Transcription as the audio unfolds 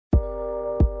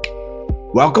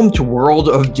Welcome to World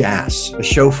of DaaS, a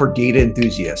show for data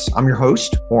enthusiasts. I'm your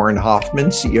host, Warren Hoffman,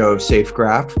 CEO of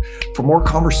SafeGraph. For more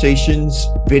conversations,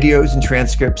 videos, and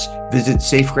transcripts, visit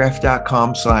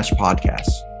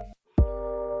safegraph.com/podcasts.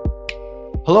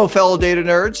 Hello, fellow data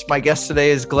nerds. My guest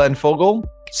today is Glenn Fogel,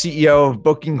 CEO of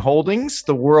Booking Holdings,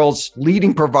 the world's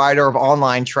leading provider of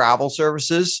online travel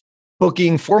services.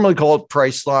 Booking, formerly called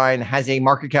Priceline, has a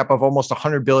market cap of almost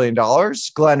 $100 billion.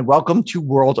 Glenn, welcome to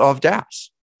World of DaaS.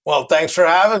 Well, thanks for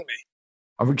having me.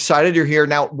 I'm excited you're here.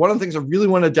 Now, one of the things I really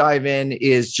want to dive in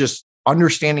is just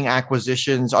understanding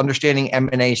acquisitions, understanding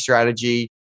M&A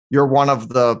strategy. You're one of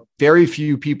the very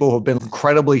few people who've been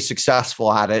incredibly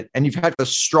successful at it. And you've had a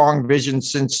strong vision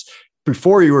since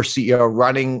before you were CEO,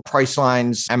 running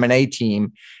Priceline's M&A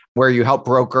team, where you help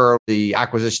broker the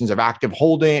acquisitions of Active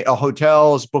Holding,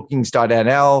 Hotels,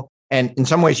 Bookings.nl. And in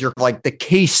some ways, you're like the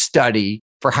case study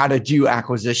for how to do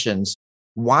acquisitions.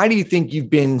 Why do you think you've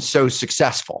been so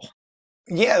successful?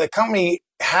 Yeah, the company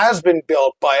has been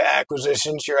built by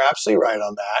acquisitions. You're absolutely right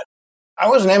on that. I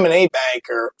was an M&A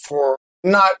banker for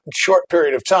not a short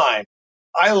period of time.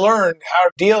 I learned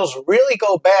how deals really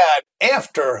go bad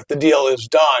after the deal is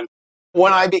done.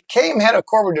 When I became head of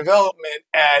corporate development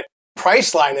at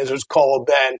Priceline, as it was called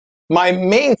then, my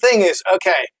main thing is,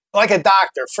 okay, like a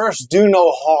doctor, first do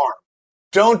no harm.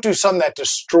 Don't do something that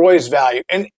destroys value.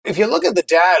 And if you look at the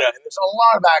data, and there's a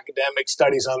lot of academic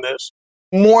studies on this,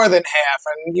 more than half,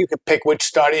 and you could pick which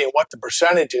study and what the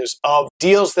percentage is of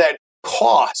deals that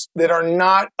cost, that are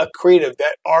not accretive,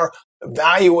 that are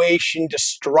valuation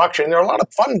destruction. And there are a lot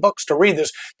of fun books to read.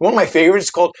 There's one of my favorites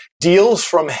is called Deals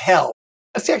from Hell.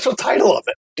 That's the actual title of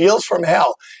it, Deals from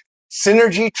Hell.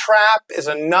 Synergy Trap is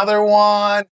another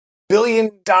one.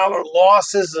 Billion-dollar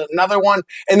losses is another one.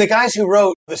 And the guys who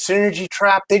wrote The Synergy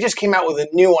Trap, they just came out with a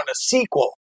new one, a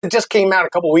sequel. It just came out a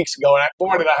couple weeks ago, and I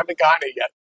bought it. I haven't gotten it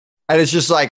yet. And it's just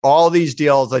like all these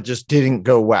deals that just didn't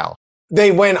go well.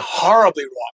 They went horribly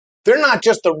wrong. They're not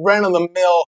just the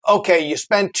run-of-the-mill, okay, you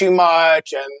spent too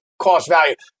much and cost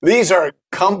value. These are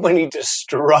company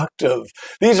destructive.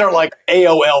 These are like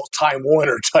AOL Time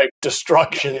Warner type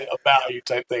destruction of value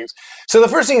type things. So the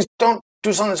first thing is don't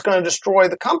do something that's going to destroy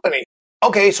the company.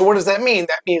 Okay, so what does that mean?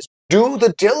 That means do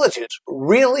the diligence.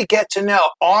 Really get to know,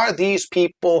 are these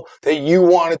people that you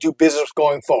want to do business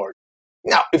going forward?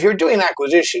 Now, if you're doing an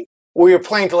acquisition where you're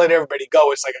planning to let everybody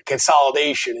go, it's like a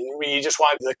consolidation, and maybe you just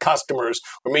want the customers,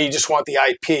 or maybe you just want the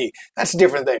IP. That's a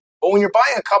different thing. But when you're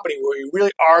buying a company where you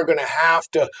really are going to have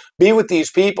to be with these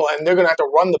people and they're going to have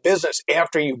to run the business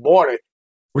after you bought it.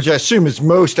 Which I assume is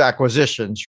most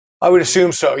acquisitions. I would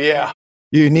assume so, yeah.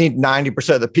 You need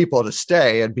 90% of the people to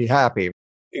stay and be happy.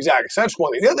 Exactly. So that's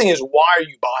one thing. The other thing is, why are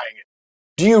you buying it?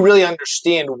 Do you really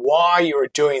understand why you're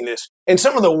doing this? And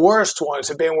some of the worst ones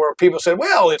have been where people said,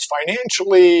 well, it's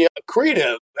financially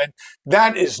accretive. And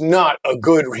that is not a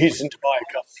good reason to buy a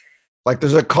company. Like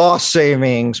there's a cost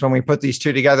savings when we put these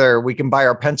two together, we can buy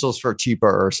our pencils for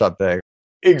cheaper or something.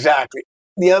 Exactly.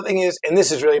 The other thing is, and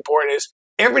this is really important, is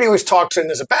everybody always talks, and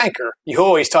as a banker, you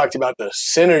always talked about the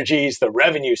synergies, the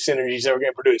revenue synergies that we're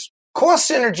going to produce.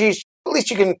 Cost synergies, at least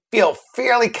you can feel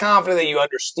fairly confident that you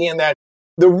understand that.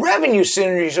 The revenue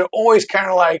synergies are always kind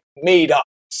of like made up.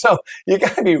 So you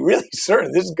got to be really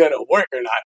certain this is going to work or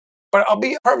not. But I'll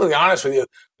be perfectly honest with you.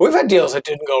 We've had deals that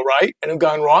didn't go right and have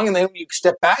gone wrong. And then you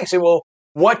step back and say, well,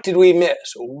 what did we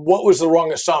miss? What was the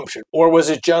wrong assumption? Or was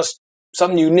it just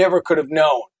something you never could have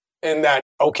known? And that,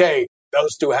 okay,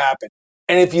 those do happen.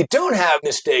 And if you don't have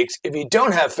mistakes, if you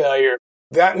don't have failure,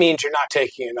 that means you're not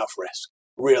taking enough risk,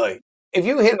 really. If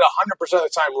you hit it 100% of the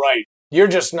time right, you're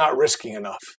just not risking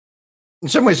enough. In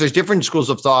some ways, there's different schools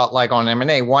of thought, like on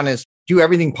M&A. One is do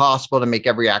everything possible to make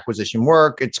every acquisition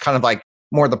work. It's kind of like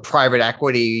more the private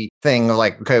equity thing.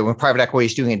 Like, okay, when private equity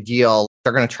is doing a deal,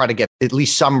 they're going to try to get at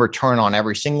least some return on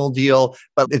every single deal,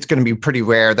 but it's going to be pretty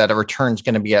rare that a return is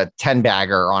going to be a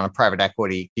 10-bagger on a private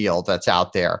equity deal that's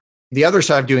out there. The other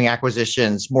side of doing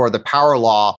acquisitions, more the power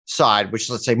law side, which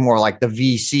let's say more like the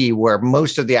VC, where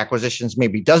most of the acquisitions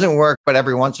maybe doesn't work, but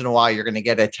every once in a while you're going to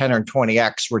get a 10 or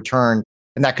 20x return.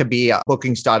 And that could be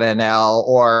Bookings.nl,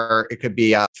 or it could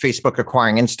be Facebook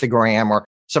acquiring Instagram, or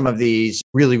some of these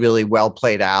really, really well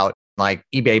played out, like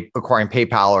eBay acquiring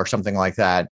PayPal or something like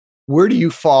that. Where do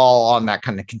you fall on that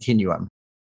kind of continuum?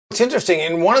 It's interesting.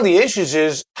 And one of the issues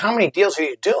is how many deals are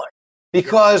you doing?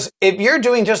 Because if you're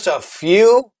doing just a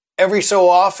few every so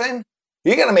often,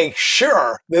 you got to make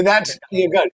sure that that's you're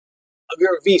good. If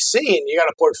you're a VC and you got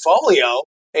a portfolio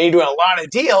and you're doing a lot of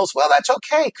deals, well, that's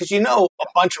okay because you know a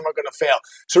bunch of them are going to fail.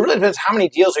 So it really depends how many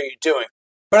deals are you doing.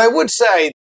 But I would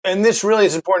say, and this really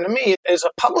is important to me, as a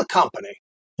public company,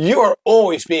 you are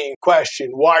always being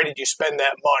questioned. Why did you spend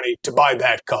that money to buy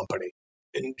that company?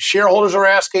 And shareholders are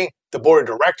asking, the board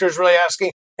of directors are really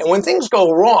asking. And when things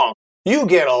go wrong, you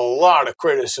get a lot of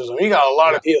criticism. You got a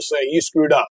lot of people saying you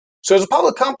screwed up. So as a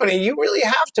public company, you really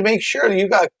have to make sure that you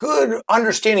got good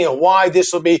understanding of why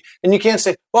this will be. And you can't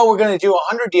say, well, we're going to do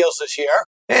 100 deals this year,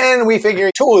 and we figure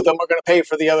 2 of them are going to pay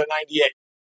for the other 98.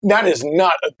 That is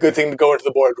not a good thing to go into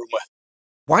the boardroom with.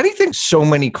 Why do you think so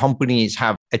many companies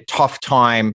have a tough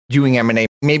time doing M&A?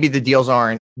 Maybe the deals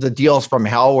aren't the deals from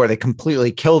hell where they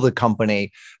completely kill the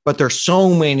company, but there's so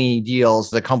many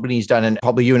deals the company's done, and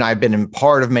probably you and I have been in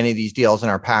part of many of these deals in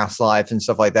our past lives and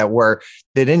stuff like that, where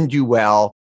they didn't do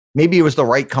well. Maybe it was the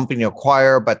right company to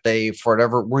acquire, but they, for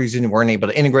whatever reason, weren't able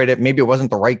to integrate it. Maybe it wasn't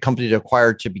the right company to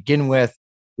acquire to begin with.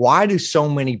 Why do so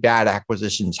many bad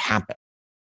acquisitions happen?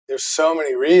 There's so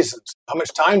many reasons. How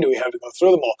much time do we have to go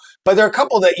through them all? But there are a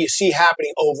couple that you see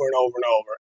happening over and over and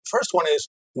over. First one is,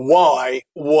 why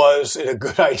was it a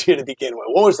good idea to begin with?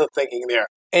 What was the thinking there?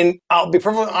 And I'll be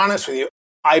perfectly honest with you.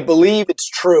 I believe it's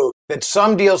true that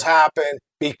some deals happen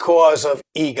because of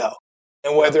ego.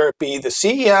 And whether it be the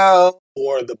CEO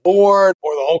or the board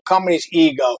or the whole company's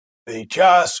ego, they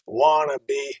just want to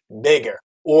be bigger,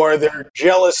 or they're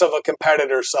jealous of a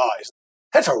competitor's size.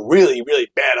 That's a really,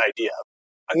 really bad idea.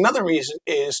 Another reason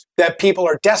is that people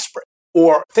are desperate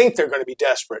or think they're going to be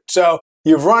desperate. So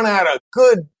you've run out of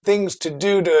good things to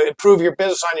do to improve your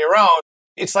business on your own.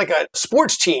 It's like a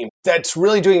sports team that's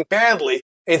really doing badly.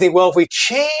 And you think, well, if we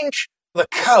change the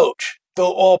coach, they'll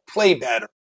all play better.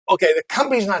 Okay, the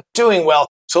company's not doing well,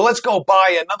 so let's go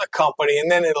buy another company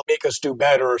and then it'll make us do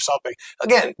better or something.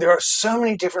 Again, there are so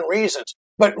many different reasons.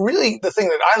 But really, the thing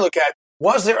that I look at,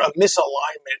 was there a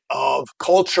misalignment of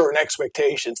culture and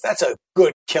expectations? That's a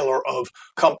good killer of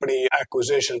company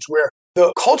acquisitions, where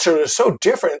the culture is so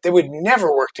different, they would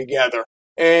never work together.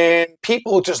 And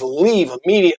people just leave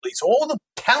immediately. So all the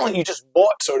talent you just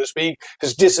bought, so to speak,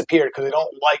 has disappeared because they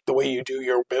don't like the way you do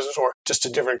your business or just a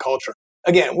different culture.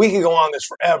 Again, we can go on this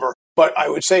forever, but I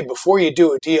would say before you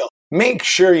do a deal, make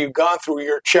sure you've gone through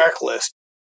your checklist.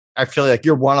 I feel like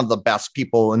you're one of the best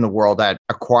people in the world at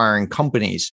acquiring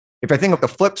companies. If I think of the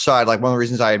flip side, like one of the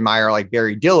reasons I admire like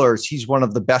Barry Diller is he's one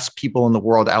of the best people in the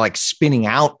world at like spinning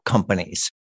out companies.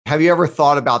 Have you ever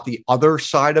thought about the other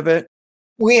side of it?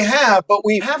 We have, but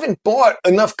we haven't bought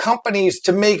enough companies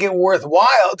to make it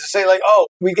worthwhile to say like, oh,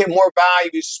 we get more value,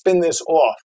 we spin this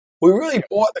off. We really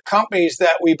bought the companies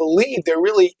that we believe there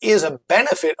really is a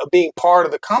benefit of being part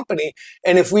of the company.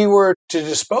 And if we were to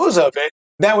dispose of it,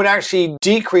 that would actually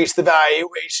decrease the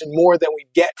valuation more than we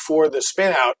get for the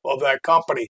spin out of that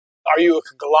company. Are you a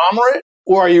conglomerate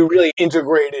or are you really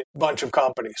integrated bunch of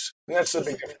companies? And that's the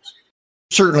big difference.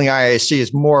 Certainly IAC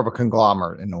is more of a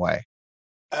conglomerate in a way.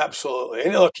 Absolutely.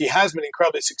 And look, he has been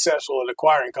incredibly successful at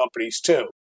acquiring companies too.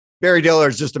 Barry Diller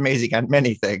is just amazing at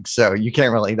many things, so you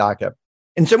can't really knock him.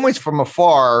 In some ways, from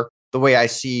afar, the way I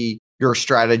see your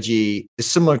strategy is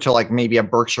similar to like maybe a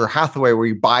Berkshire Hathaway, where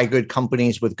you buy good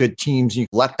companies with good teams and you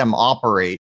let them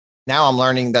operate. Now I'm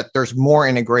learning that there's more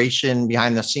integration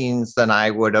behind the scenes than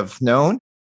I would have known.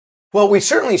 Well, we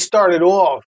certainly started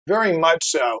off very much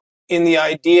so in the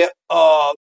idea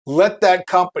of let that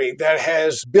company that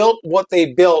has built what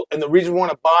they built, and the reason we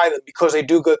want to buy them because they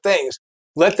do good things,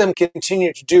 let them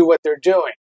continue to do what they're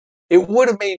doing. It would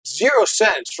have made zero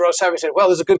sense for us having said, well,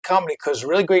 there's a good company because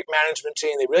really great management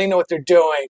team, they really know what they're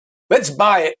doing. Let's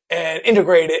buy it and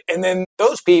integrate it. And then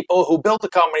those people who built the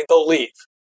company, they'll leave.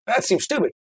 That seems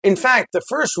stupid. In fact, the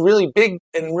first really big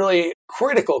and really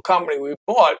critical company we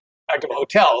bought, Active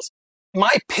Hotels,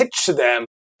 my pitch to them,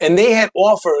 and they had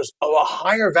offers of a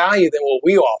higher value than what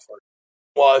we offered,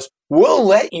 was we'll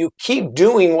let you keep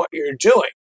doing what you're doing.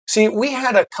 See, we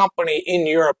had a company in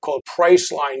Europe called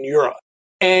Priceline Europe.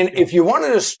 And if you want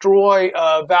to destroy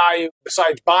value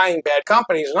besides buying bad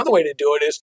companies, another way to do it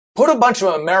is put a bunch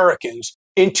of Americans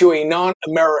into a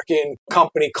non-American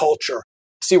company culture,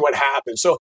 see what happens.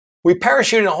 So we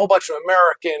parachuted a whole bunch of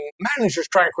American managers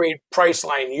trying to create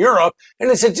Priceline Europe,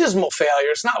 and it's a dismal failure.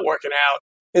 It's not working out.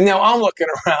 And now I'm looking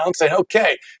around saying,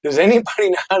 okay, does anybody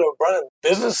know how to run a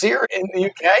business here in the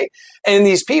UK? And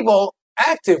these people,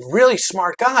 active, really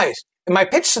smart guys. And my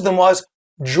pitch to them was,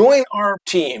 join our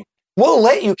team. We'll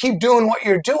let you keep doing what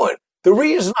you're doing. The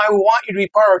reason I want you to be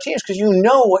part of our team is because you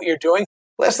know what you're doing.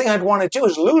 Last thing I'd want to do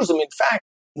is lose them. In fact,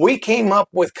 we came up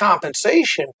with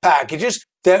compensation packages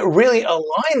that really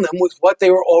align them with what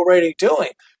they were already doing.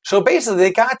 So basically,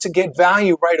 they got to get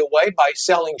value right away by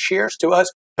selling shares to us,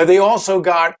 but they also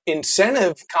got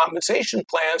incentive compensation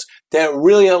plans that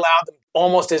really allowed them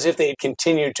almost as if they had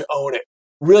continued to own it,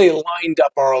 really lined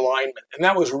up our alignment. And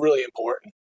that was really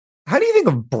important. How do you think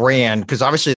of brand? Because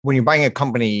obviously, when you're buying a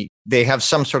company, they have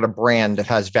some sort of brand that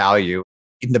has value.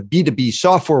 In the B2B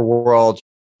software world,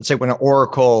 let's say when an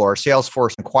Oracle or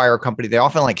Salesforce acquire a company, they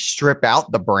often like strip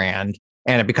out the brand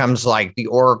and it becomes like the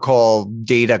Oracle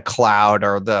data cloud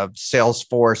or the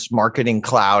Salesforce marketing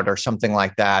cloud or something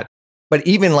like that. But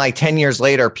even like 10 years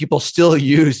later, people still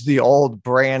use the old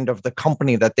brand of the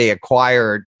company that they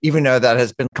acquired, even though that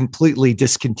has been completely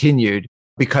discontinued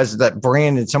because that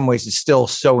brand in some ways is still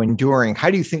so enduring. How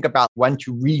do you think about when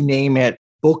to rename it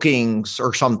Bookings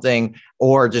or something,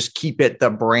 or just keep it the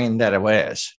brand that it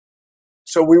is?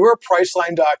 So we were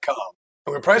Priceline.com. And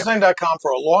we were Priceline.com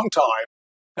for a long time.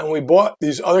 And we bought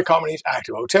these other companies,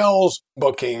 Active Hotels,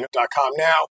 Booking.com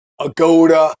now,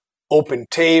 Agoda, Open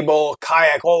Table,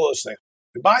 Kayak, all those things.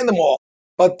 We buy them all.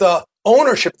 But the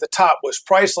ownership at the top was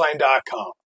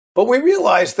Priceline.com. But we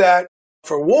realized that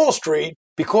for Wall Street,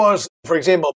 because, for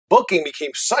example, Booking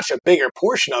became such a bigger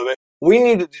portion of it, we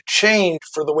needed to change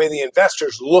for the way the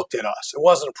investors looked at us. It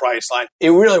wasn't Priceline. It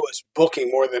really was Booking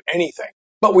more than anything.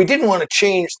 But we didn't want to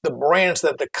change the brands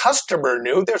that the customer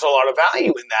knew. There's a lot of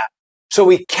value in that. So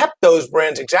we kept those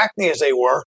brands exactly as they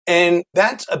were. And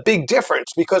that's a big difference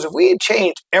because if we had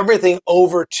changed everything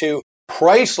over to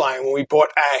Priceline when we bought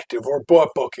Active or bought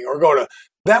Booking or Agoda,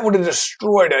 that would have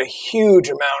destroyed a huge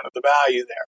amount of the value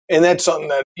there. And that's something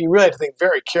that you really have to think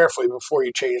very carefully before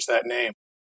you change that name.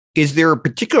 Is there a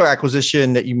particular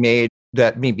acquisition that you made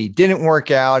that maybe didn't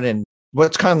work out? And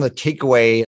what's kind of the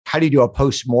takeaway? How do you do a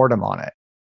post-mortem on it?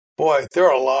 Boy, there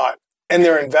are a lot. And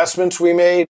there are investments we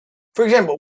made. For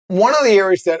example, one of the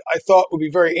areas that I thought would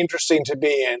be very interesting to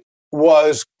be in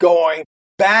was going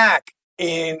back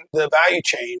in the value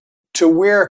chain to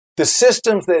where the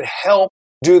systems that help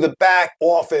do the back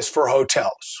office for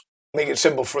hotels. Make it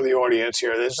simple for the audience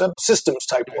here. There's a systems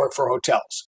type work for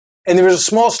hotels. And there was a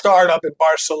small startup in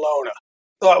Barcelona.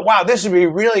 Thought, wow, this would be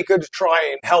really good to try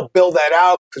and help build that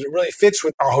out because it really fits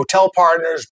with our hotel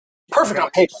partners. Perfect on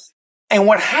paper. And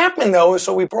what happened though is,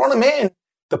 so we brought them in.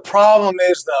 The problem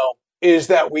is though, is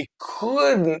that we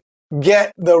couldn't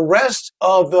get the rest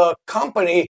of the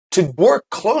company to work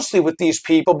closely with these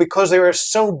people because they were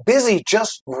so busy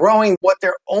just growing what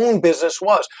their own business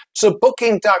was. So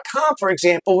Booking.com, for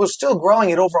example, was still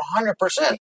growing at over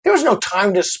 100%. There was no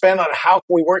time to spend on how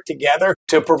can we work together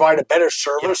to provide a better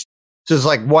service. So it's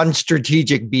like one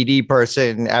strategic BD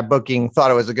person at Booking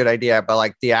thought it was a good idea, but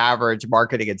like the average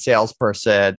marketing and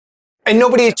salesperson. And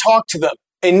nobody had talked to them.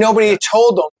 And nobody had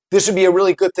told them this would be a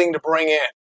really good thing to bring in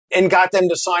and got them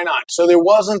to sign on. So there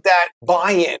wasn't that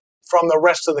buy-in from the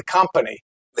rest of the company.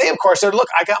 They, of course, said, look,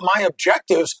 I got my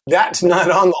objectives. That's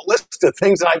not on the list of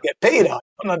things that I get paid on.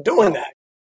 I'm not doing that.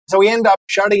 So we end up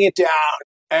shutting it down.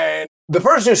 And the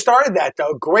person who started that,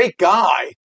 though, great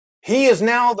guy, he is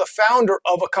now the founder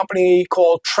of a company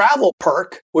called Travel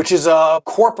Perk, which is a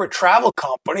corporate travel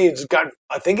company. It's got,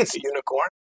 I think it's a unicorn.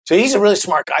 So he's a really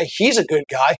smart guy. He's a good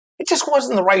guy. It just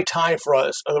wasn't the right time for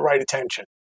us or the right attention.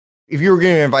 If you were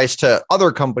giving advice to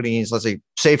other companies, let's say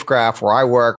Safegraph, where I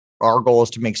work, our goal is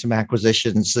to make some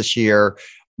acquisitions this year.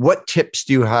 What tips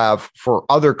do you have for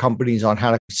other companies on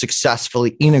how to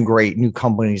successfully integrate new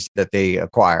companies that they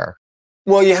acquire?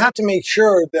 Well, you have to make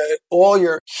sure that all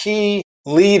your key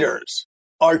leaders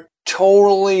are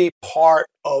totally part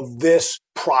of this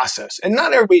process. And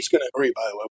not everybody's going to agree, by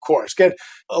the way, of course. Get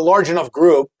a large enough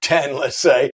group, 10, let's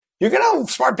say, you're going to have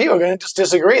smart people going to just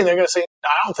disagree. And they're going to say,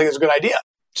 I don't think it's a good idea.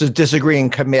 So disagree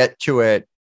and commit to it.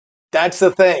 That's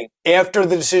the thing. After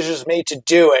the decision is made to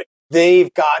do it,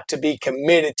 they've got to be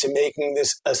committed to making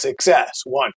this a success.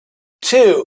 1.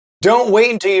 2, don't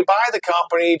wait until you buy the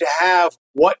company to have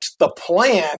what's the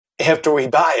plan after we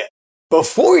buy it.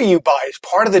 Before you buy, as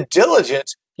part of the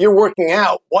diligence, you're working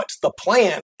out what's the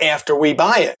plan after we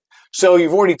buy it. So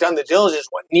you've already done the diligence,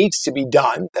 what needs to be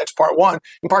done. That's part 1.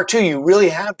 And part 2, you really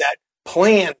have that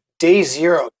plan day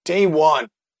 0, day 1,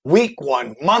 week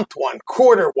 1, month 1,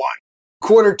 quarter 1,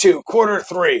 quarter 2, quarter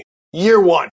 3, year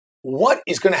 1. What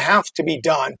is going to have to be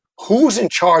done? Who's in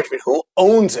charge of it? Who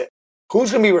owns it?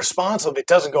 Who's going to be responsible if it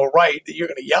doesn't go right that you're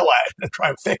going to yell at it and try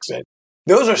and fix it?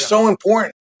 Those are so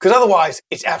important because otherwise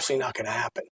it's absolutely not going to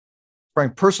happen. My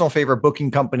personal favorite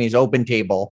booking company is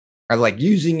OpenTable. I like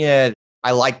using it.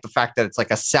 I like the fact that it's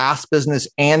like a SaaS business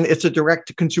and it's a direct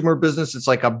to consumer business. It's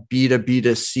like a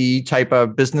B2B2C type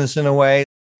of business in a way.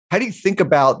 How do you think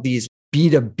about these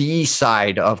B2B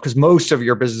side of, because most of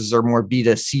your businesses are more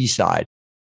B2C side?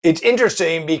 It's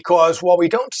interesting because while we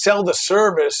don't sell the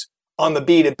service on the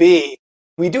B2B,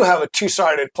 we do have a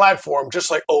two-sided platform, just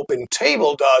like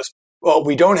OpenTable does. Well,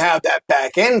 we don't have that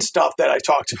back end stuff that I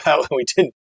talked about.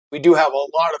 We do have a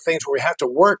lot of things where we have to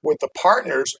work with the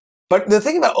partners But the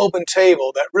thing about Open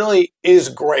Table that really is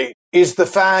great is the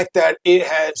fact that it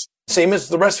has, same as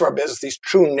the rest of our business, these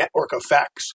true network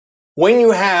effects. When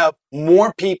you have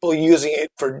more people using it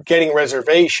for getting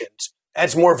reservations,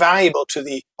 that's more valuable to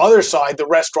the other side, the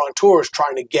restaurateurs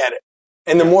trying to get it.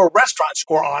 And the more restaurants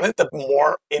who are on it, the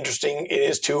more interesting it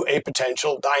is to a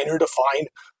potential diner to find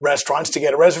restaurants to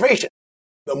get a reservation.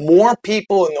 The more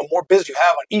people and the more business you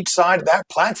have on each side of that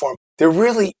platform, there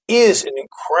really is an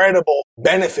incredible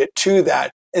benefit to that.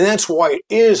 And that's why it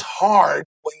is hard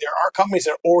when there are companies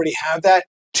that already have that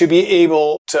to be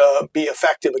able to be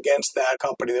effective against that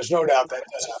company. There's no doubt that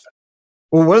does happen.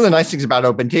 Well, one of the nice things about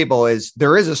Open Table is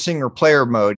there is a single player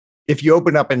mode. If you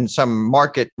open up in some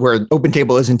market where Open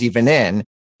Table isn't even in,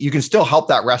 you can still help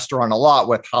that restaurant a lot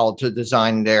with how to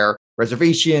design their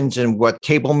reservations and what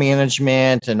table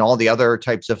management and all the other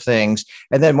types of things.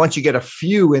 And then once you get a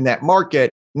few in that market,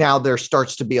 now there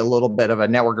starts to be a little bit of a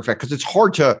network effect because it's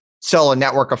hard to sell a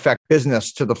network effect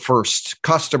business to the first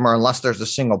customer unless there's a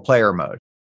single player mode.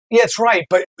 Yeah, it's right.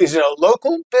 But is it a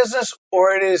local business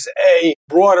or it is a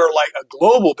broader, like a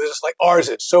global business like ours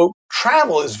is? So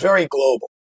travel is very global.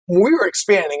 When we were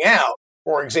expanding out,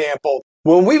 for example,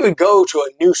 when we would go to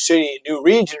a new city, a new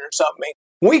region or something,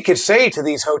 we could say to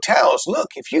these hotels,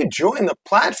 look, if you join the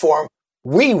platform,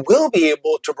 we will be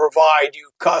able to provide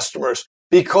you customers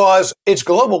because it's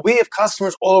global. We have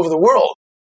customers all over the world.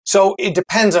 So it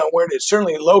depends on where it is.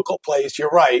 Certainly local place, you're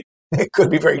right. It could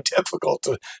be very difficult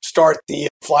to start the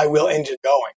flywheel engine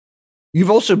going.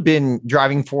 You've also been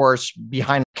driving force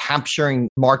behind capturing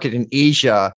market in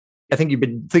Asia. I think you've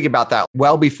been thinking about that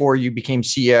well before you became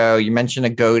CEO. You mentioned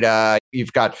Agoda,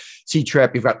 you've got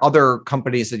Ctrip, you've got other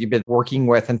companies that you've been working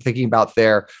with and thinking about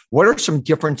there. What are some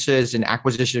differences in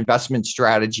acquisition investment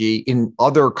strategy in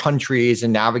other countries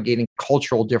and navigating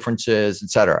cultural differences, et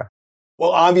cetera?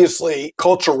 Well, obviously,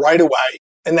 culture right away,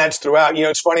 and that's throughout.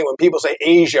 It's funny when people say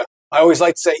Asia, I always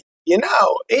like to say,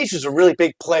 Asia's a really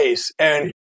big place,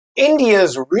 and India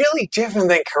is really different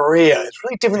than Korea. It's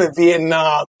really different than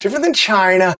Vietnam, different than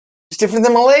China. It's different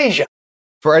than Malaysia.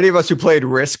 For any of us who played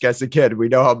Risk as a kid, we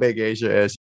know how big Asia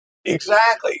is.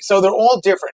 Exactly. So they're all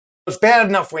different. It's bad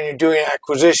enough when you're doing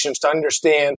acquisitions to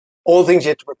understand all the things you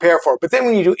have to prepare for. But then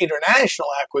when you do international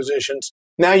acquisitions,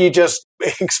 now you just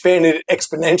expanded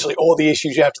exponentially all the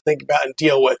issues you have to think about and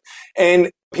deal with.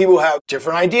 And people have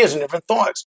different ideas and different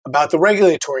thoughts about the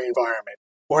regulatory environment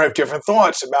or have different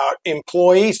thoughts about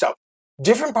employee stuff.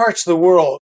 Different parts of the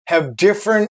world have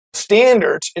different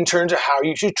standards in terms of how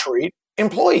you should treat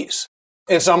employees.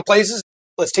 In some places,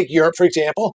 let's take Europe, for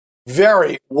example,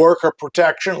 very worker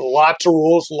protection, lots of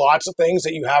rules, lots of things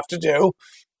that you have to do.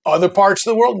 Other parts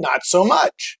of the world, not so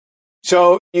much.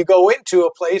 So you go into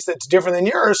a place that's different than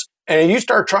yours, and you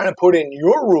start trying to put in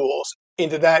your rules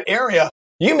into that area,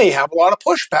 you may have a lot of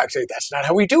pushback. Say, that's not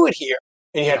how we do it here.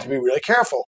 And you have to be really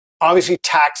careful. Obviously,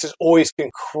 tax is always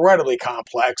incredibly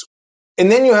complex. And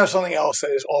then you have something else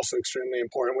that is also extremely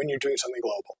important when you're doing something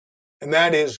global. And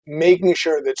that is making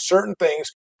sure that certain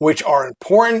things which are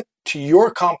important to your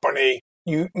company,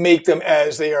 you make them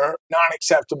as they are not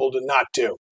acceptable to not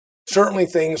do. Certainly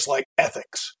things like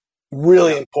ethics,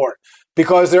 really important,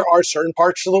 because there are certain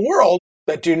parts of the world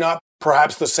that do not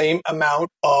perhaps the same amount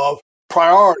of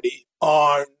priority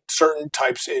on certain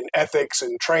types in ethics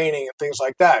and training and things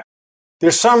like that.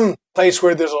 There's some place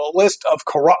where there's a list of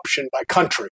corruption by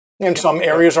country, and some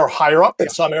areas are higher up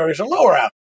and some areas are lower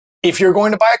up. If you're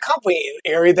going to buy a company in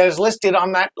an area that is listed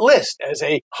on that list as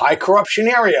a high corruption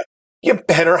area, you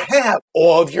better have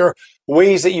all of your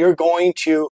ways that you're going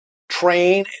to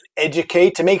train and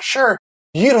educate to make sure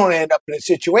you don't end up in a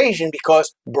situation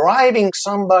because bribing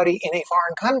somebody in a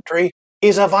foreign country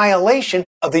is a violation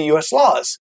of the U.S.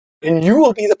 laws. And you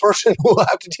will be the person who will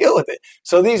have to deal with it.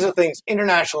 So these are things,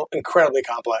 international, incredibly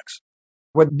complex.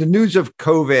 When the news of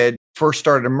COVID first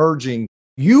started emerging,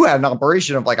 you had an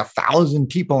operation of like 1,000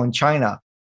 people in China.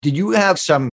 Did you have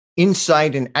some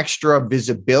insight and extra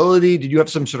visibility? Did you have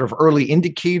some sort of early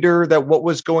indicator that what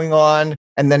was going on?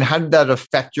 And then how did that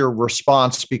affect your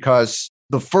response? Because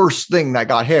the first thing that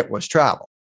got hit was travel.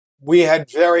 We had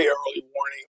very early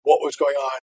warning what was going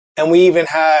on. And we even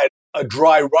had a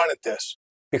dry run at this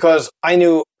because I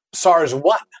knew SARS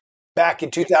 1 back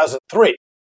in 2003.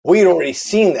 We had already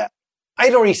seen that.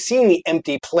 I'd already seen the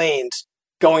empty planes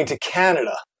going to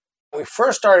Canada. We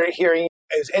first started hearing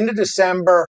it was end of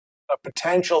December, a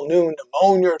potential new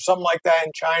pneumonia or something like that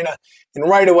in China. And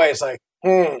right away, it's like,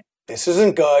 this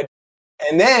isn't good.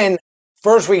 And then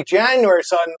first week January,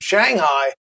 sudden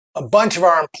Shanghai, a bunch of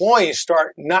our employees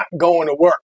start not going to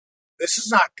work. This is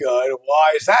not good.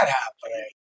 Why is that happening?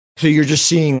 So you're just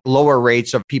seeing lower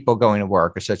rates of people going to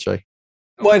work, essentially.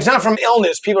 Well, it's not from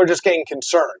illness. People are just getting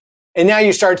concerned. And now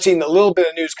you start seeing the little bit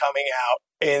of news coming out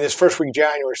in this first week of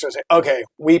January. So say, okay,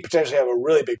 we potentially have a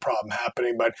really big problem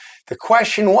happening. But the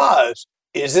question was,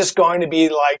 is this going to be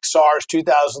like SARS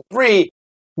 2003,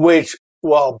 which,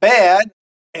 while bad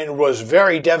and was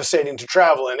very devastating to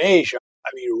travel in Asia, I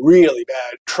mean, really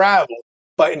bad travel.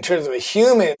 But in terms of a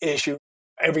human issue,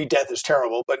 every death is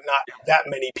terrible, but not that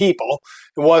many people.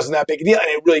 It wasn't that big a deal. And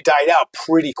it really died out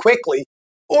pretty quickly.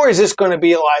 Or is this going to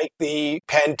be like the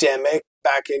pandemic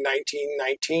back in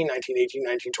 1919, 1918,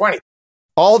 1920?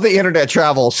 All the internet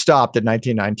travel stopped in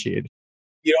 1919.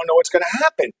 You don't know what's going to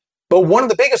happen. But one of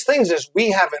the biggest things is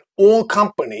we have an all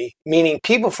company, meaning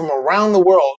people from around the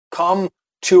world come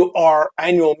to our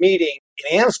annual meeting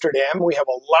in Amsterdam. We have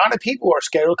a lot of people who are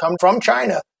scheduled to come from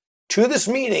China to this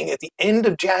meeting at the end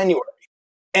of January.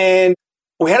 And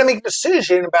we had to make a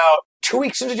decision about 2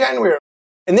 weeks into January.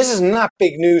 And this is not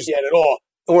big news yet at all.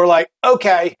 And we're like,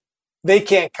 okay, they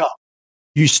can't come.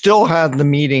 You still had the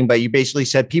meeting, but you basically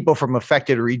said people from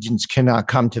affected regions cannot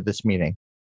come to this meeting.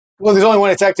 Well, there's only one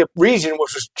affected region,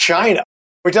 which was China.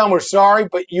 We're telling them we're sorry,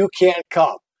 but you can't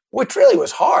come, which really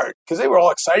was hard because they were all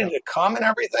excited to come and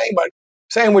everything, but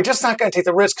saying we're just not going to take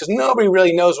the risk because nobody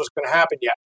really knows what's going to happen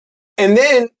yet. And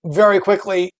then very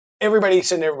quickly, everybody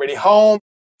sent everybody home.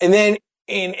 And then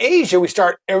in Asia, we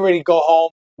start everybody go home,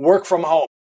 work from home.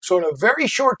 So in a very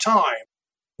short time,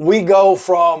 we go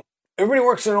from everybody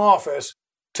works in an office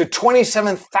to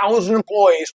 27,000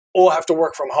 employees all have to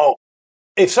work from home.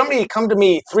 If somebody had come to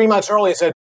me 3 months early and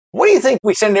said, what do you think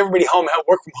we send everybody home and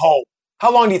work from home?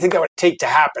 How long do you think that would take to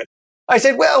happen? I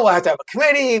said, well, we'll have to have a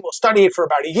committee. We'll study it for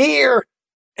about a year.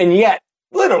 And yet,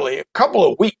 literally a couple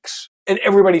of weeks and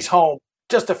everybody's home,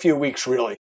 just a few weeks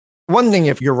really. One thing,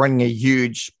 if you're running a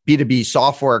huge B2B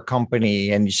software company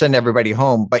and you send everybody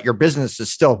home, but your business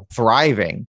is still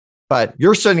thriving, but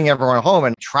you're sending everyone home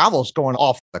and travel's going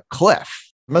off the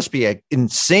cliff. It must be an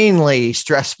insanely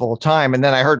stressful time. And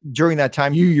then I heard during that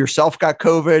time, you yourself got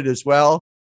COVID as well.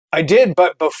 I did.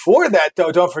 But before that,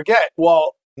 though, don't forget,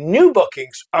 while new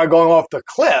bookings are going off the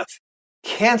cliff,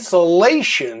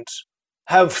 cancellations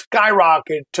have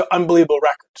skyrocketed to unbelievable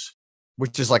records.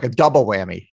 Which is like a double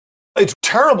whammy. It's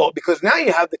terrible because now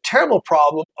you have the terrible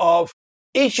problem of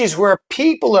issues where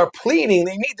people are pleading,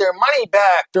 they need their money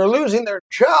back, they're losing their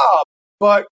job,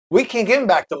 but we can't give them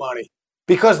back the money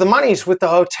because the money's with the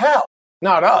hotel,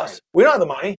 not us. We don't have the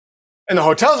money. And the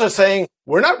hotels are saying,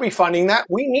 we're not refunding that.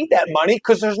 We need that money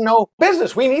because there's no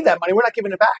business. We need that money. We're not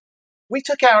giving it back. We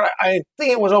took out, I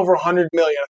think it was over 100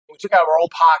 million. We took out of our own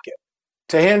pocket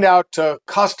to hand out to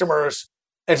customers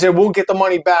and said, we'll get the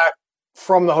money back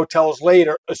from the hotels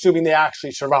later, assuming they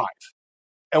actually survive.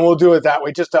 And we'll do it that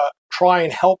way just to try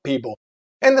and help people.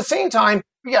 And at the same time,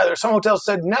 yeah, there's some hotels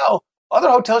said no. Other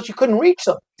hotels, you couldn't reach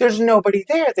them. There's nobody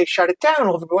there. They shut it down.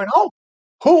 Everyone went home.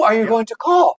 Who are you going to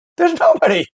call? There's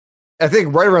nobody. I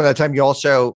think right around that time, you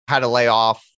also had to lay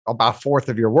off about a fourth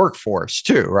of your workforce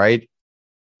too, right?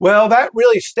 Well, that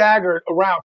really staggered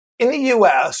around. In the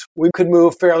U.S., we could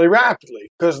move fairly rapidly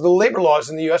because the labor laws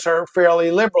in the U.S. are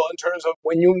fairly liberal in terms of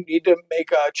when you need to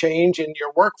make a change in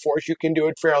your workforce, you can do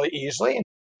it fairly easily and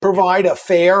provide a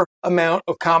fair amount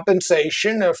of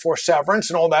compensation for severance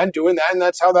and all that, and doing that, and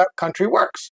that's how that country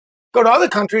works. Go to other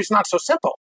countries, not so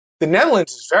simple. The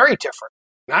Netherlands is very different,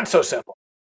 not so simple.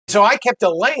 So I kept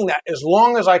delaying that as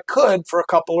long as I could for a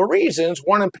couple of reasons,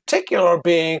 one in particular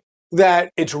being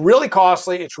that it's really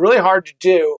costly, it's really hard to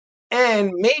do,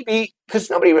 and maybe, because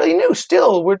nobody really knew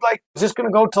still, we're like, is this going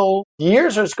to go till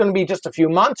years or is it going to be just a few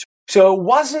months? So it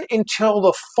wasn't until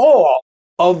the fall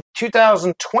of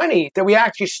 2020 that we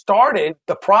actually started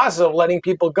the process of letting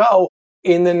people go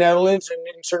in the Netherlands and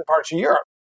in certain parts of Europe.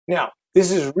 Now,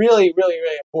 this is really, really,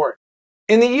 really important.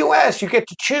 In the US, you get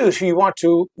to choose who you want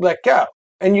to let go.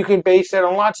 And you can base that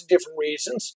on lots of different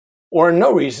reasons or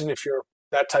no reason if you're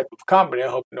that type of company. I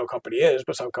hope no company is,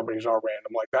 but some companies are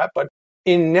random like that. But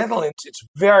in Netherlands, it's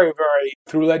very, very,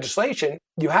 through legislation,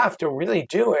 you have to really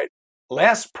do it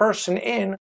last person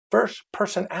in, first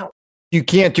person out. You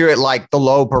can't do it like the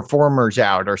low performers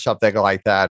out or something like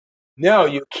that. No,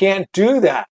 you can't do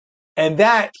that. And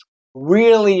that's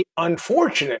really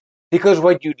unfortunate because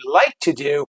what you'd like to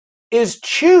do is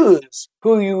choose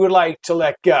who you would like to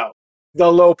let go, the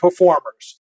low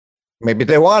performers. Maybe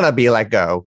they want to be let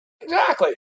go.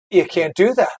 Exactly. You can't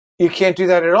do that. You can't do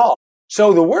that at all.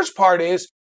 So the worst part is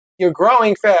you're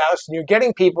growing fast and you're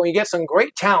getting people, you get some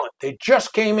great talent. They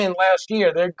just came in last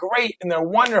year. They're great and they're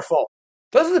wonderful.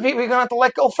 Those are the people you're going to have to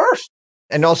let go first.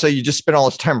 And also you just spend all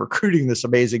this time recruiting this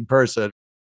amazing person.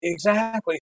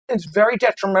 Exactly. It's very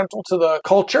detrimental to the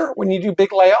culture when you do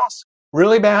big layoffs.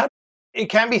 Really bad. it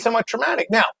can be somewhat traumatic.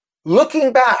 Now,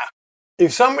 looking back,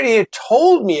 if somebody had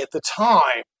told me at the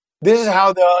time, this is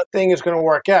how the thing is going to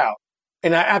work out,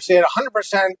 and I absolutely had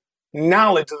 100%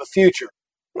 knowledge of the future,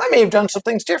 I may have done some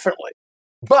things differently.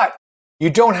 But you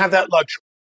don't have that luxury.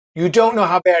 You don't know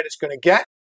how bad it's going to get,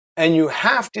 and you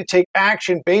have to take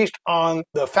action based on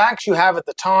the facts you have at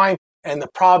the time and the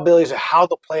probabilities of how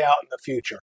they'll play out in the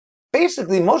future.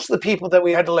 Basically, most of the people that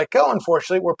we had to let go,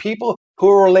 unfortunately, were people who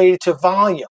were related to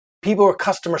volume. People who were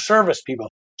customer service people.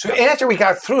 So after we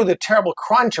got through the terrible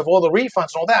crunch of all the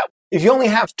refunds and all that, if you only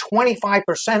have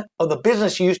 25% of the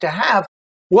business you used to have,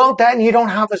 well, then you don't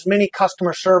have as many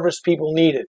customer service people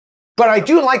needed. But I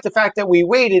do like the fact that we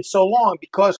waited so long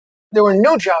because there were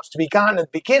no jobs to be gotten at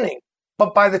the beginning.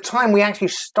 But by the time we actually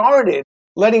started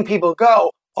letting people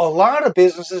go, a lot of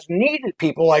businesses needed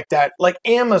people like that, like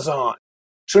Amazon.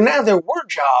 So now there were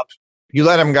jobs. You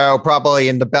let them go probably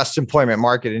in the best employment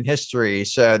market in history.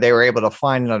 So they were able to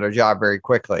find another job very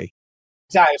quickly.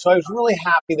 Exactly. So I was really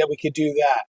happy that we could do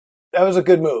that. That was a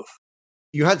good move.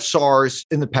 You had SARS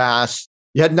in the past.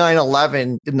 You had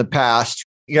 9/11 in the past.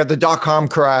 You had the dot-com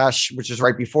crash, which is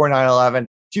right before 9/11.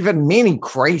 So you've had many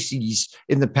crises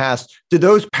in the past. Did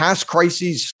those past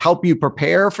crises help you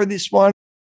prepare for this one?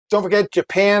 Don't forget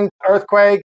Japan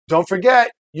earthquake. Don't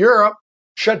forget Europe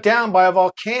shut down by a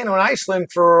volcano in Iceland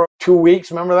for 2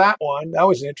 weeks. Remember that one? That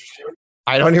was interesting.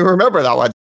 I don't even remember that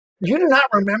one. You do not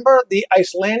remember the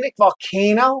Icelandic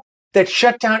volcano that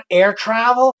shut down air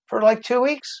travel for like 2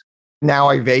 weeks? Now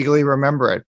I vaguely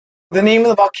remember it. The name of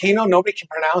the volcano, nobody can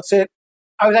pronounce it.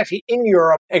 I was actually in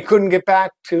Europe and couldn't get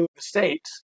back to the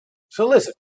States. So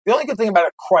listen, the only good thing about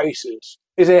a crisis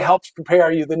is it helps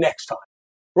prepare you the next time.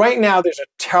 Right now, there's a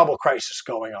terrible crisis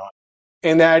going on,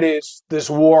 and that is this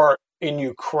war in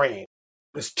Ukraine,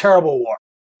 this terrible war.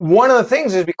 One of the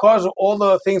things is because of all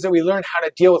the things that we learned how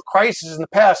to deal with crises in the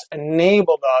past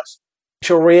enabled us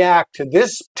to react to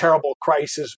this terrible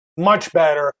crisis much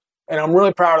better. And I'm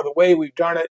really proud of the way we've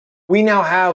done it. We now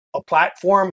have a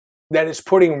platform that is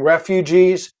putting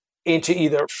refugees into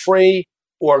either free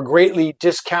or greatly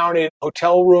discounted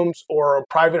hotel rooms or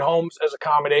private homes as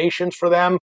accommodations for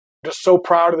them. Just so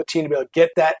proud of the team to be able to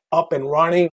get that up and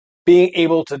running, being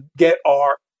able to get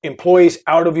our employees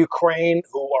out of Ukraine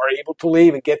who are able to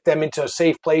leave and get them into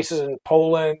safe places in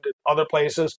Poland and other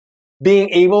places.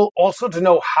 Being able also to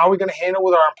know how we're going to handle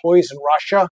with our employees in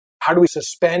Russia. How do we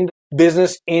suspend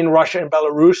business in Russia and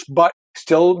Belarus, but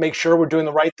still make sure we're doing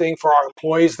the right thing for our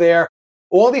employees there?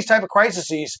 All these type of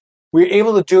crises, we're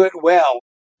able to do it well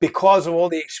because of all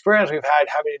the experience we've had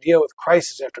having to deal with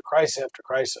crisis after crisis after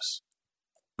crisis.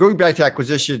 Going back to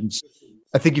acquisitions,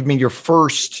 I think you've made your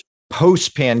first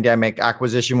post-pandemic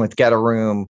acquisition with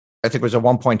Getaroom. I think it was a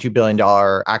 $1.2 billion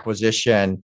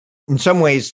acquisition. In some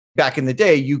ways, back in the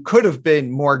day, you could have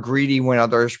been more greedy when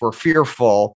others were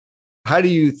fearful. How do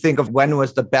you think of when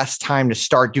was the best time to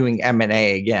start doing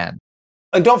M&A again?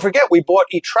 And don't forget, we bought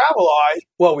eTraveleye.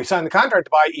 Well, we signed the contract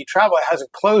to buy eTraveleye. It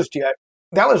hasn't closed yet.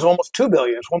 That was almost $2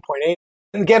 billion. It's 1.8.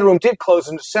 And Getaroom did close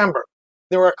in December.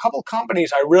 There were a couple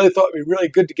companies I really thought would be really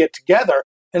good to get together,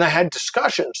 and I had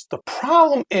discussions. The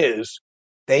problem is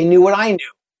they knew what I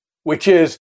knew, which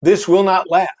is this will not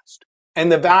last,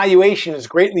 and the valuation is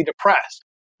greatly depressed.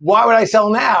 Why would I sell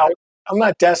now? I'm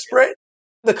not desperate.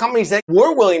 The companies that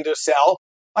were willing to sell,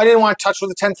 I didn't want to touch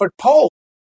with a 10-foot pole.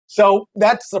 So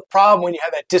that's the problem when you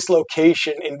have that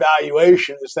dislocation in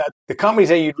valuation, is that the companies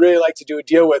that you'd really like to do a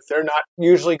deal with, they're not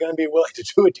usually going to be willing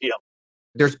to do a deal.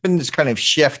 There's been this kind of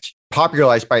shift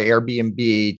popularized by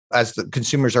Airbnb as the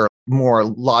consumers are more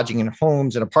lodging in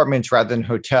homes and apartments rather than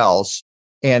hotels.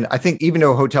 And I think even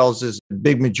though hotels is a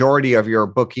big majority of your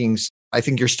bookings, I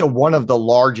think you're still one of the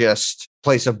largest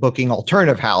place of booking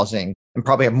alternative housing and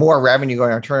probably have more revenue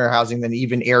going on alternative housing than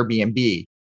even Airbnb.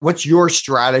 What's your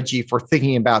strategy for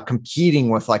thinking about competing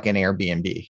with like an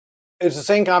Airbnb? It's the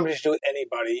same competition with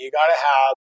anybody. You got to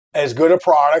have as good a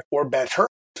product or better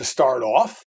to start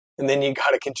off, and then you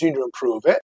got to continue to improve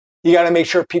it. You got to make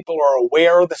sure people are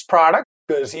aware of this product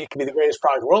because it can be the greatest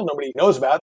product in the world nobody knows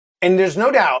about. And there's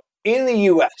no doubt in the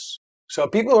U.S., so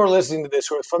people who are listening to this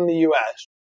who are from the U.S.,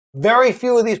 very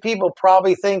few of these people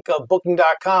probably think of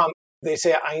Booking.com. They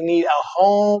say, I need a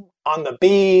home on the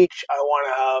beach. I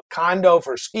want a condo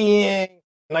for skiing,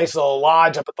 nice little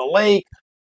lodge up at the lake.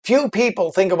 Few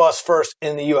people think of us first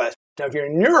in the U.S. Now, if you're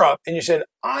in Europe and you said,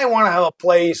 I want to have a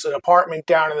place, an apartment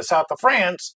down in the south of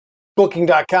France,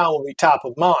 Booking.com will be top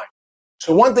of mind.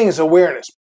 So one thing is awareness,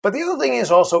 but the other thing is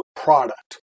also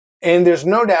product. And there's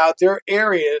no doubt there are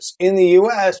areas in the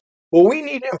U.S. where we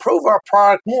need to improve our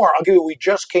product more. I'll give you, we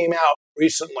just came out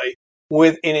recently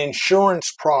with an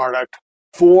insurance product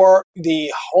for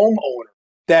the homeowner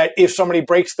that if somebody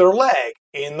breaks their leg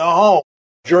in the home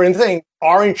during the thing,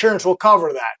 our insurance will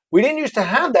cover that. We didn't used to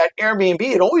have that. Airbnb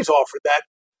had always offered that.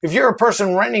 If you're a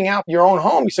person renting out your own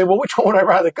home, you say, well, which one would I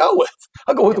rather go with?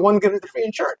 I'll go with the one getting the free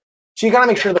insurance. So you got to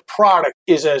make sure the product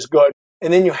is as good.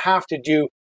 And then you have to do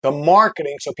the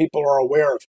marketing so people are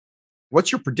aware of it.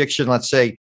 What's your prediction, let's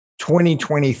say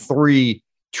 2023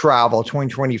 travel,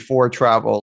 2024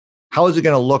 travel? How is it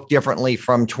going to look differently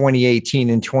from 2018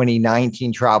 and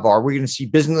 2019 travel? Are we going to see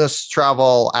business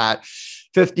travel at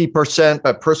 50%,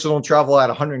 but personal travel at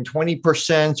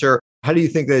 120%? Or how do you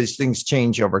think those things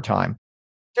change over time?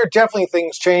 There are definitely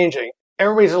things changing.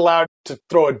 Everybody's allowed to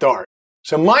throw a dart.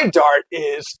 So my dart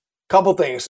is a couple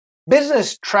things.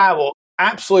 Business travel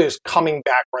absolutely is coming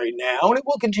back right now, and it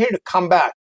will continue to come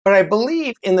back. But I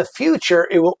believe in the future,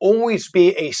 it will always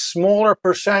be a smaller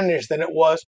percentage than it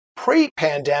was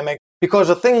pre-pandemic because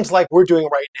of things like we're doing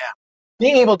right now.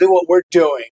 Being able to do what we're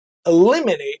doing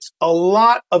eliminates a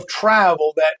lot of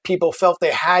travel that people felt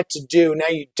they had to do. Now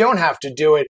you don't have to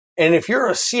do it. And if you're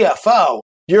a CFO,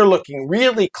 you're looking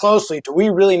really closely. Do we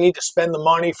really need to spend the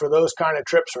money for those kind of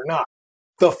trips or not?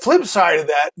 The flip side of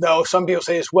that, though, some people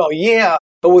say is, well, yeah,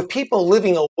 but with people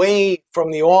living away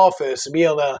from the office, be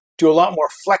able to do a lot more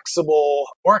flexible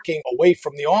working away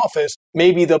from the office,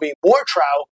 maybe there'll be more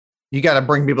travel. You got to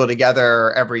bring people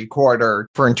together every quarter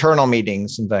for internal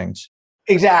meetings and things.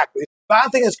 Exactly. But I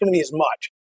don't think it's going to be as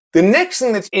much. The next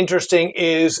thing that's interesting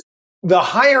is the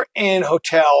higher end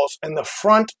hotels and the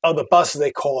front of the bus,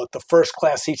 they call it, the first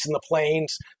class seats in the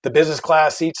planes, the business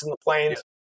class seats in the planes.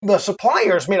 The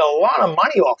suppliers made a lot of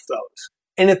money off those.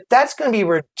 And if that's going to be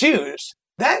reduced,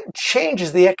 that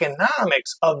changes the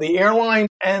economics of the airline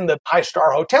and the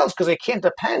high-star hotels because they can't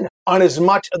depend on as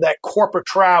much of that corporate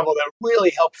travel that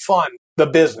really helped fund the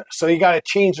business. So you got to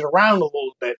change it around a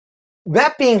little bit.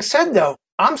 That being said, though,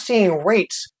 I'm seeing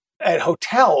rates at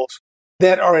hotels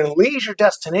that are in leisure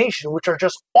destination, which are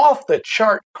just off the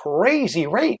chart crazy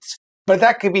rates. But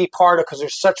that could be part of because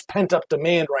there's such pent-up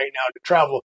demand right now to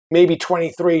travel. Maybe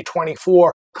 23,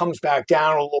 24 comes back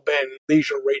down a little bit and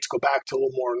leisure rates go back to a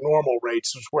little more normal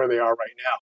rates, is where they are right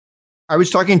now. I was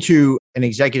talking to an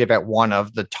executive at one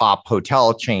of the top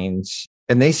hotel chains,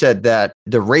 and they said that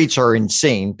the rates are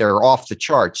insane. They're off the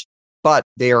charts, but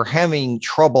they are having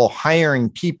trouble hiring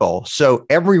people. So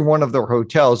every one of their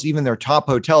hotels, even their top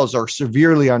hotels, are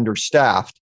severely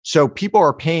understaffed. So people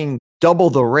are paying double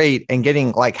the rate and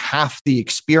getting like half the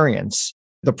experience.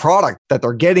 The product that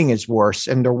they're getting is worse,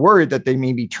 and they're worried that they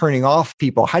may be turning off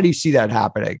people. How do you see that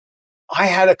happening? I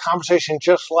had a conversation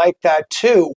just like that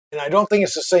too. And I don't think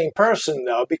it's the same person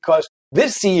though, because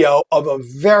this CEO of a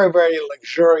very, very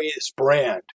luxurious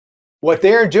brand, what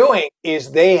they're doing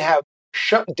is they have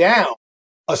shut down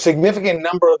a significant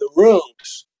number of the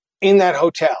rooms in that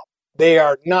hotel. They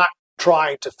are not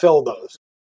trying to fill those.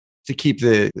 To keep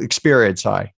the experience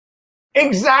high.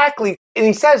 Exactly. And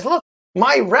he says, look,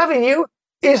 my revenue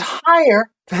is higher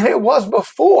than it was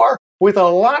before with a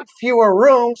lot fewer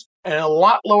rooms and a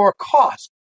lot lower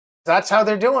cost. That's how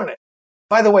they're doing it.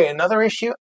 By the way, another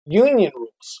issue, union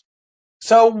rules.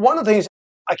 So one of the things,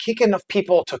 I can't get enough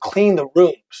people to clean the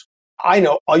rooms. I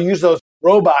know, I'll use those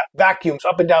robot vacuums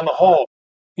up and down the hall.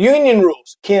 Union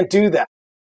rules, can't do that.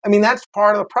 I mean, that's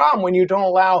part of the problem when you don't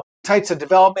allow types of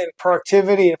development,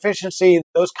 productivity, efficiency,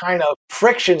 those kind of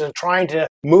frictions and trying to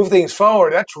move things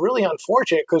forward. That's really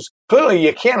unfortunate because clearly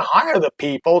you can't hire the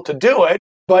people to do it,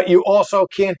 but you also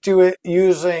can't do it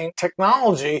using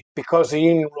technology because the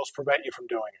union rules prevent you from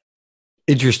doing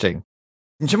it. Interesting.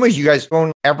 In some ways, you guys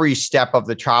own every step of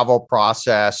the travel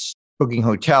process, booking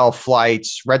hotel,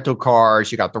 flights, rental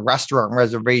cars, you got the restaurant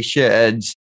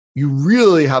reservations. You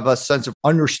really have a sense of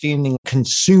understanding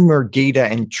consumer data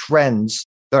and trends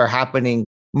that are happening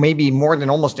maybe more than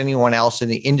almost anyone else in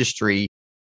the industry.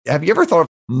 Have you ever thought of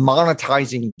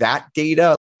monetizing that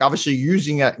data? Obviously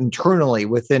using it internally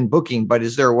within Booking, but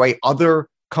is there a way other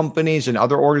companies and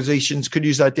other organizations could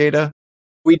use that data?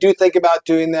 We do think about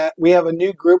doing that. We have a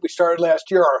new group we started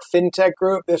last year, our FinTech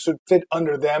group. This would fit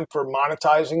under them for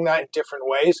monetizing that in different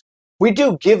ways. We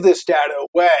do give this data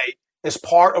away as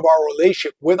part of our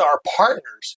relationship with our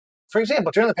partners. For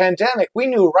example, during the pandemic, we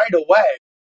knew right away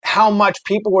how much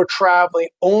people were traveling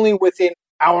only within an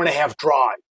hour and a half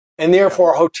drive. And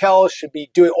therefore, hotels should be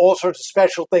doing all sorts of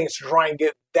special things to try and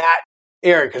get that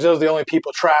area because those are the only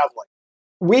people traveling.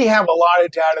 We have a lot of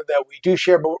data that we do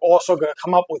share, but we're also going to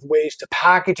come up with ways to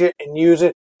package it and use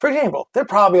it. For example, there are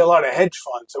probably a lot of hedge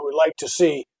funds that would like to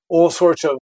see all sorts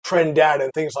of trend data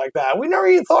and things like that. We never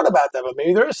even thought about that, but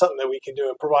maybe there is something that we can do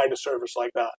and provide a service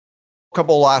like that. A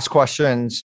couple last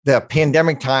questions. The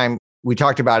pandemic time We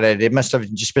talked about it. It must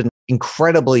have just been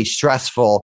incredibly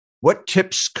stressful. What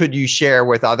tips could you share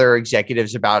with other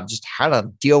executives about just how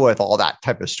to deal with all that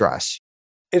type of stress?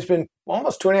 It's been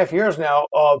almost 2.5 years now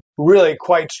of really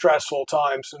quite stressful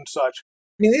times and such.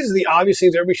 I mean, these are the obvious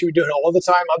things everybody should be doing all the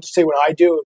time. I'll just say what I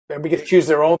do. Everybody gets to choose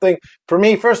their own thing. For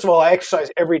me, first of all, I exercise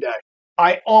every day.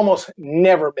 I almost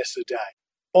never miss a day.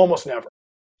 Almost never.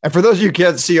 And for those of you who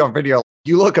can't see on video,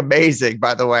 you look amazing,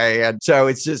 by the way. And so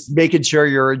it's just making sure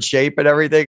you're in shape and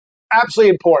everything.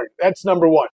 Absolutely important. That's number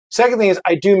one. Second thing is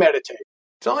I do meditate.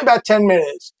 It's only about 10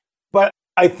 minutes, but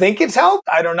I think it's helped.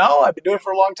 I don't know. I've been doing it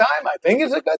for a long time. I think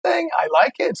it's a good thing. I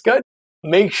like it. It's good.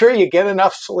 Make sure you get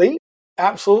enough sleep.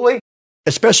 Absolutely.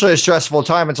 Especially a stressful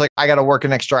time. It's like, I got to work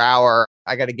an extra hour.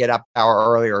 I got to get up an hour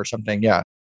earlier or something. Yeah.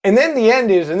 And then the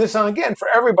end is, and this is again for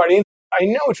everybody, I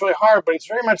know it's really hard, but it's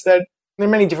very much that there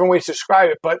are many different ways to describe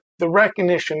it, but the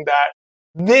recognition that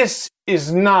this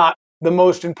is not the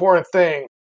most important thing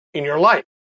in your life.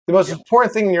 The most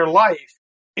important thing in your life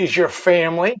is your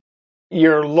family,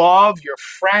 your love, your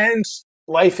friends,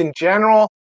 life in general.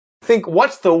 Think,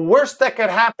 what's the worst that could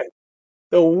happen?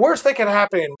 The worst that could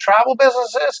happen in travel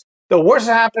businesses, the worst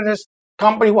that happens is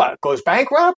company goes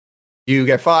bankrupt? You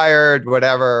get fired,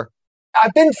 whatever.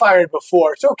 I've been fired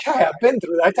before. It's okay. I've been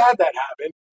through that. I've had that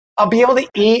happen. I'll be able to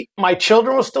eat. My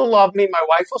children will still love me. My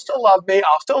wife will still love me.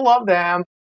 I'll still love them.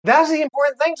 That's the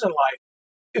important things in life.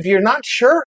 If you're not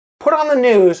sure, put on the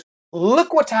news.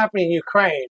 Look what's happening in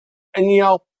Ukraine.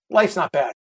 And, life's not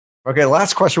bad. Okay,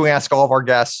 last question we ask all of our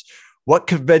guests. What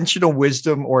conventional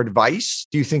wisdom or advice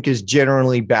do you think is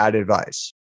generally bad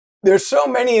advice? There's so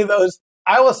many of those.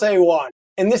 I will say one,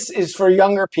 and this is for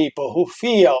younger people who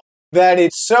feel that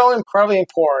it's so incredibly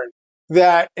important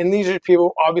that, and these are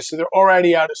people, obviously, they're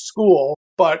already out of school,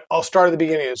 but I'll start at the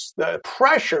beginning. It's the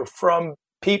pressure from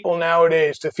people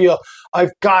nowadays to feel,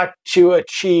 I've got to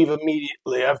achieve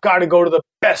immediately. I've got to go to the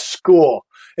best school,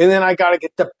 and then I got to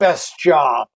get the best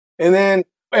job. And then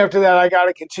after that, I got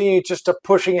to continue just to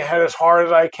pushing ahead as hard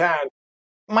as I can.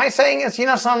 My saying is,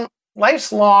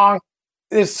 life's long.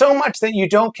 There's so much that you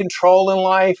don't control in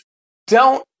life.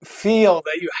 Don't feel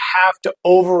that you have to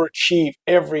overachieve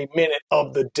every minute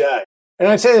of the day. And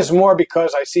I say this more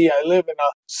because I live in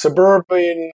a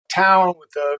suburban town with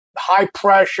the high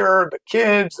pressure, the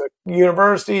kids, the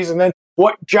universities, and then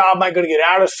what job am I going to get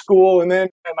out of school? And then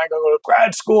am I going to go to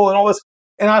grad school and all this?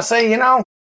 And I say,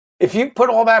 if you put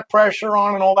all that pressure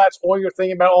on and that's all you're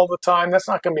thinking about all the time, that's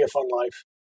not going to be a fun life.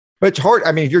 But it's hard.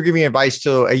 I mean, if you're giving advice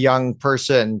to a young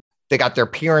person, they got their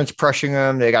parents pressuring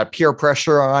them, they got peer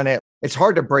pressure on it. It's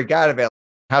hard to break out of it.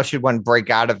 How should one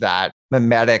break out of that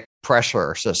mimetic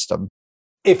pressure system?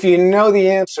 If you know the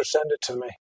answer, send it to me.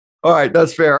 All right,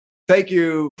 that's fair. Thank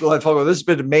you, Glenn Fogel. This has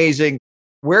been amazing.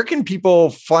 Where can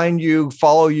people find you,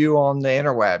 follow you on the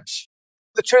interwebs?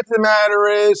 The truth of the matter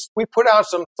is, we put out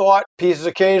some thought pieces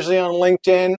occasionally on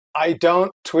LinkedIn. I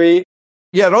don't tweet.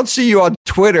 Yeah, I don't see you on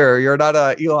Twitter. You're not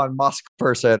an Elon Musk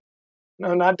person.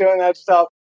 No, not doing that stuff.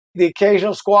 The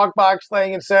occasional Squawk Box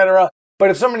thing, etc. But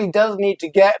if somebody does need to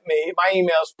get me, my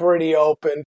email's pretty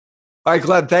open. All right,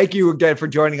 Glenn, thank you again for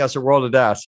joining us at World of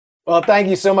DaaS. Well, thank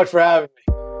you so much for having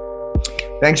me.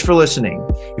 Thanks for listening.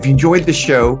 If you enjoyed the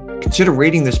show, consider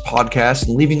rating this podcast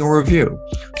and leaving a review.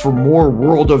 For more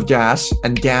World of DaaS,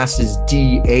 and DaaS is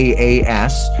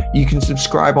DAAS, you can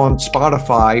subscribe on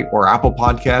Spotify or Apple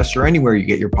Podcasts or anywhere you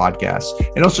get your podcasts.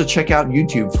 And also check out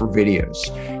YouTube for videos.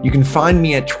 You can find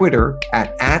me at Twitter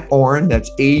at Auren, that's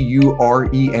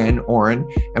AUREN,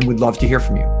 Auren, and we'd love to hear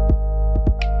from you.